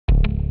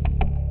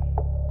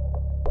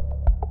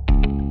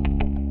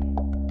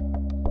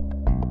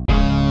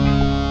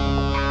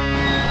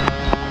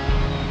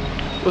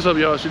What's up,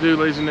 y'all? It's your dude,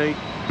 Lazy Nate.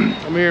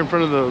 I'm here in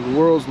front of the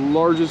world's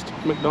largest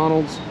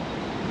McDonald's.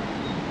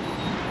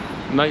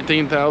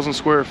 19,000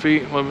 square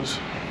feet. Let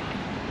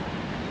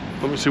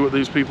me see what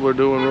these people are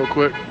doing real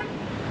quick.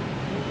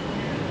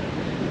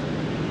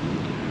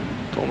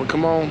 Told me,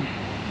 come on.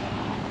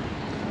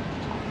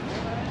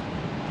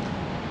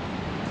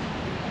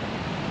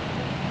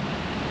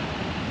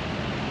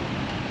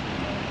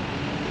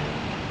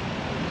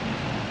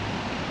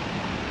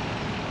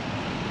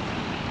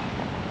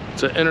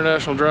 It's an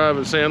International Drive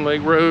and Sand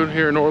Lake Road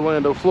here in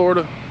Orlando,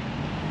 Florida.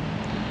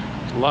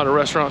 There's a lot of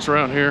restaurants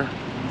around here.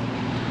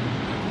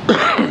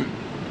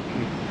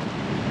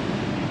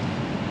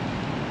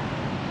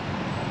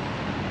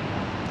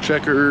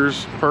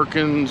 Checkers,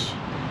 Perkins.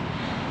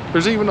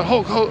 There's even a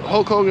Hulk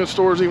Hogan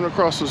stores even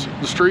across the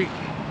street.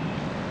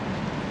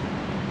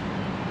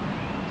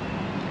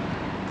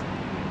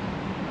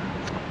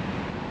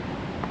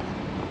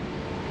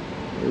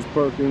 There's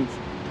Perkins.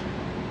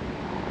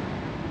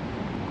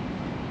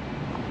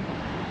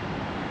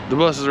 The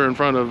buses are in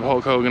front of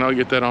Hulk Hogan. I'll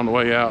get that on the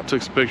way out.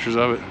 Took some pictures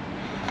of it.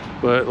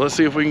 But let's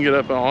see if we can get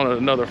up on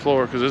another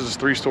floor because this is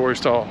 3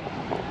 stories tall.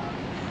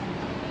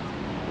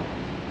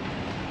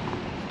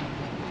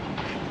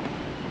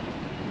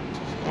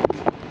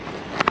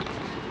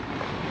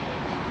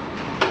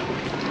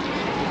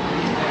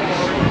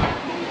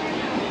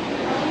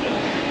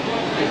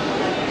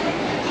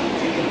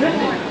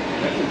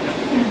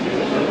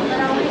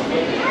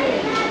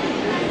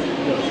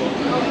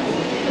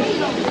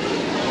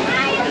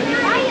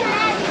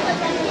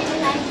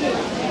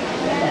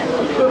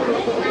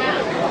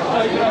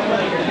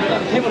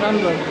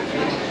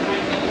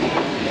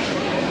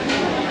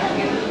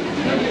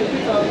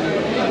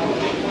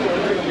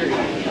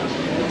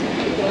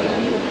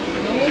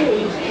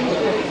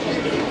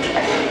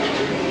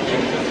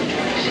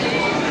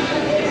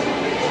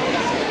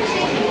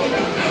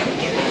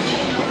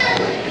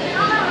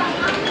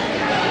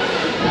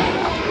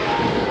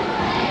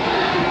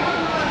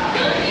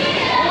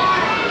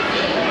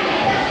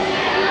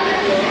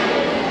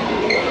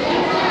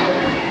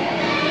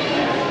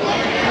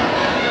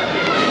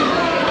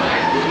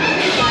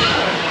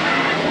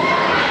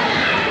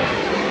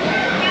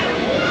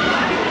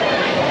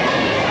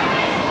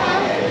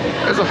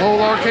 There's a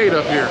whole arcade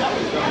up here.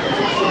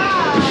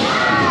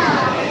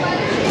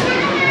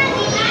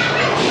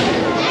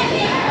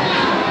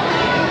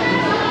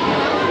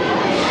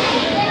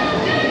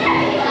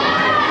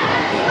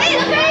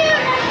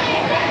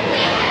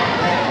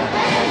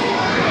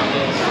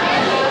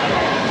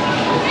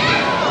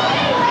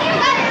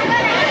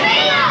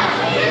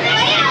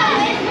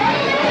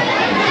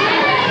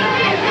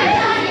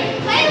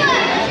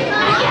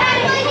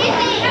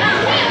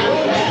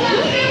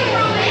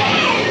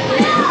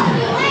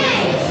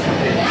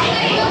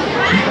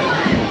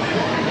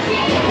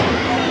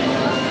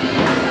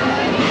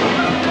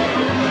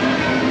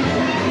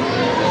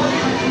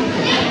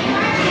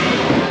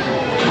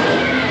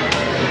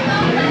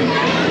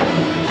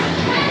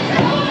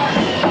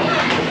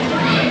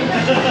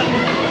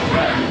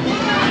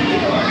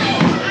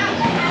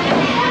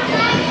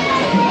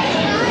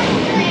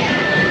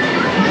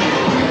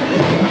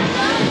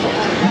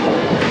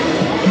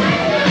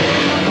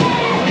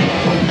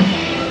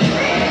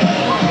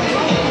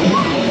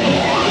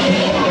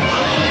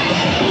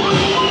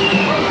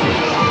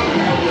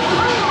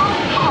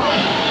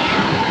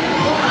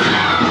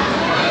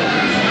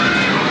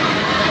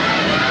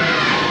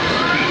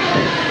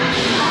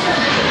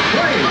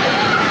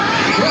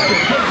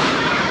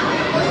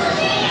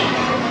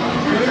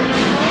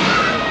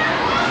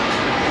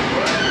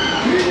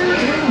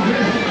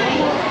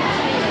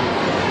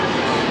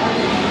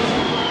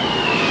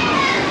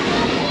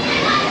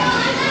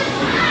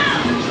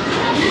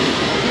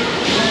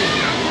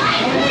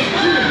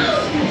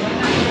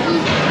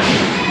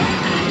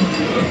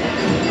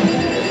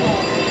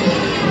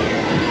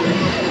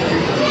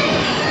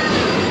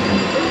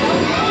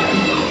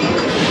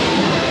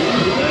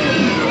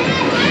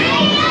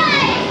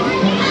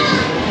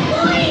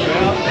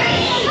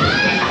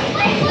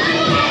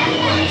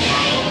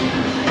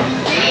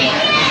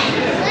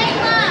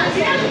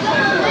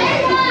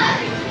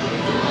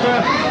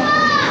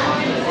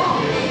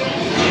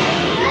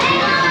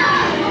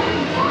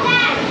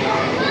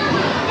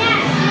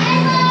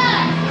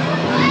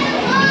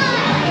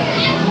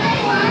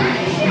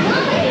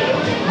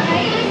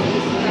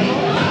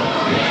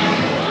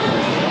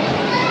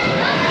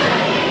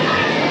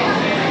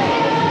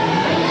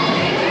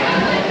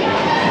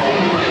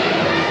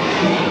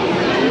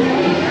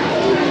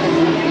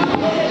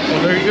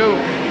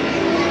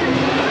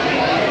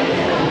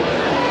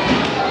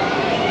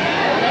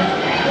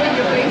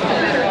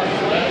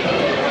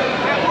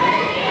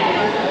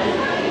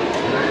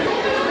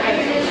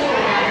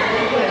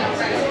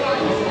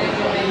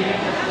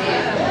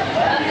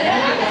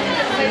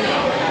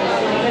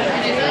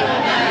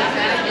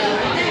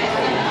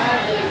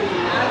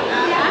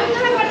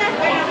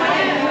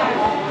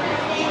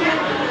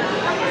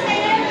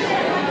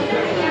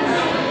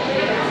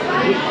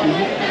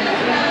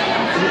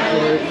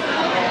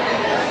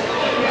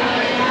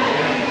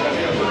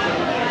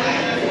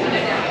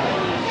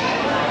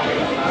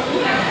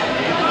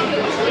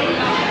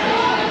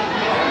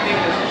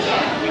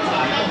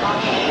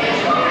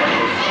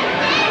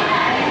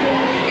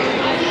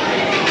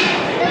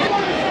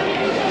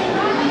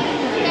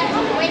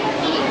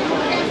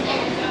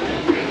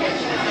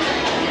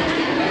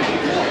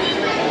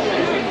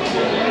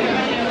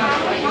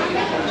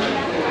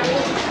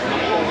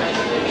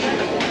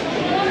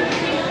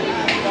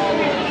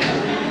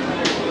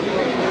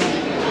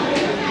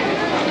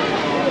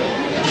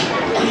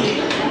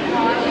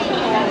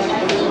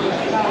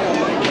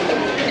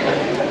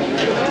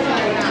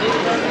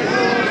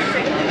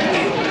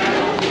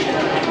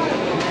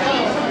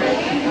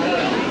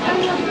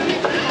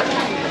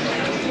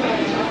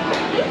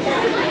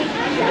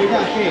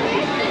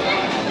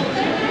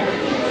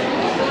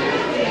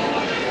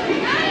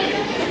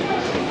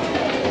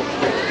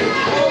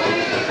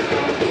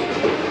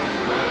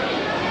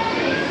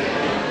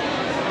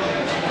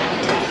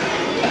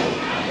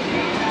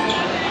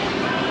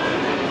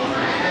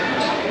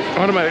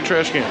 Automatic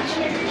trash cans.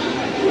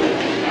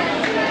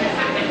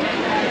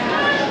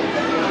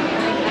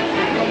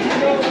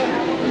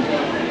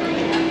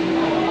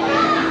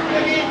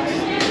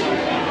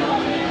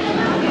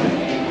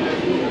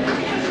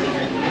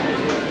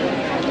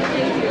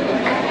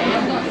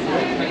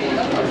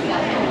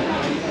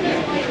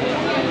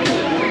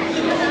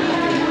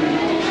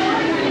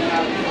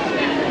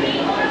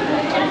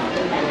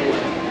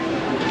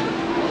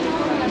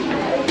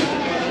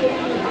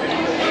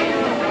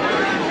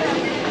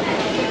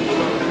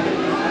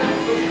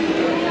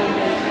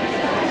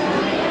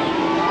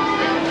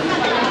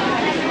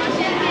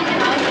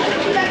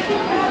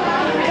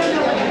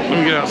 Let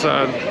me get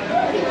outside.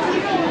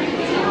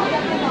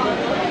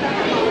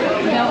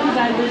 No, because I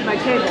lose my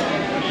cable.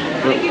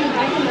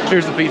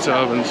 Here's the pizza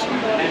ovens.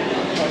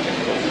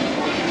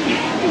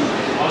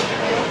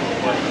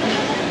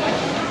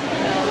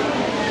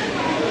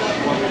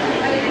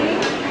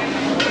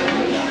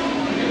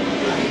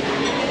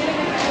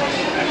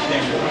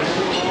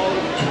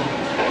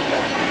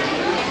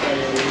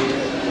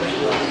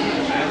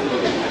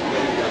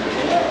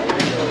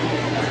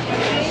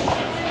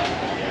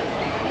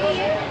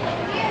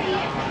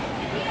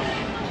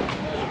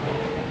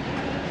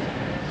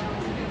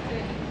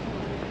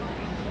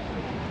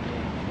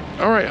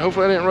 All right,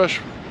 hopefully I didn't rush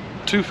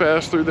too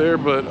fast through there,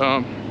 but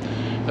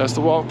that's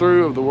the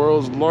walkthrough of the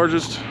world's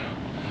largest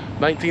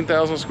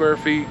 19,000 square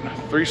feet,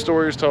 3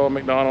 stories tall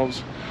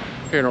McDonald's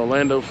here in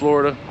Orlando,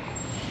 Florida.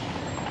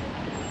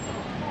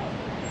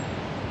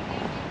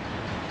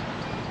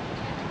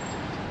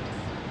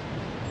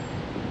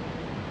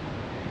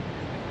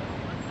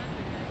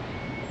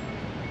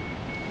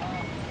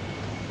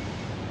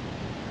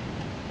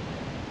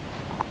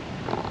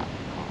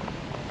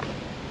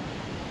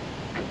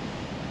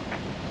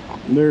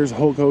 There's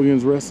Hulk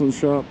Hogan's wrestling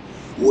shop.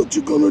 What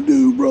you gonna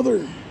do,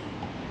 brother?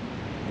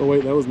 Oh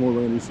wait, that was more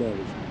Randy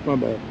Savage. My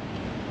bad.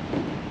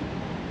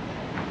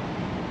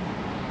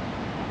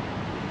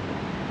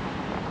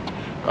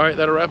 All right,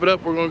 that'll wrap it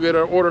up. We're gonna get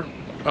our order.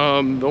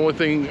 The only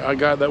thing I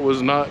got that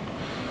was not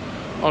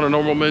on a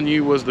normal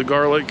menu was the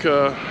garlic,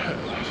 some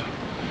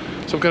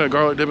kind of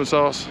garlic dipping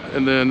sauce.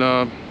 And then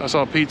I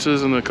saw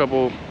pizzas and a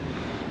couple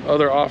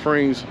other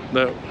offerings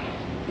that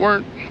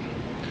weren't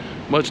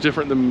much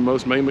different than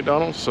most main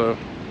McDonald's. So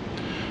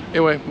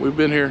anyway, we've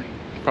been here.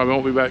 Probably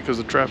won't be back because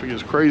the traffic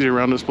is crazy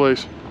around this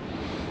place.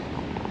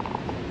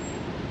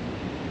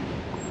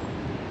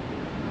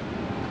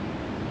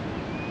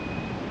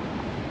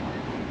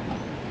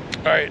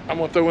 All right, I'm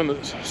gonna throw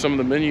in some of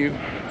the menu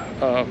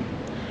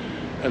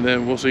and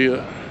then we'll see you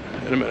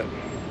in a minute.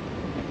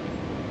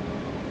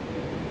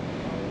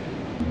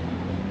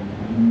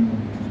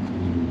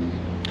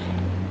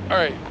 All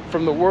right,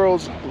 from the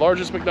world's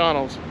largest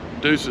McDonald's,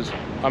 deuces,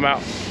 I'm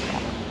out.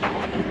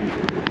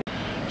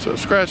 So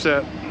scratch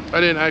that. I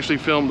didn't actually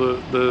film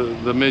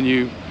the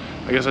menu.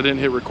 I guess I didn't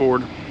hit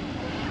record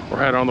or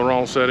had it on the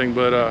wrong setting,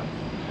 but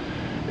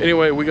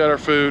anyway, we got our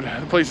food.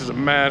 The place is a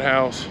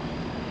madhouse.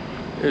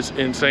 It's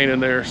insane in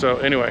there. So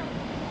anyway,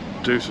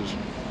 deuces.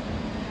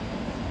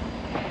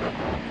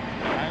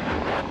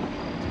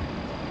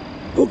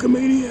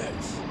 Hulkamaniac.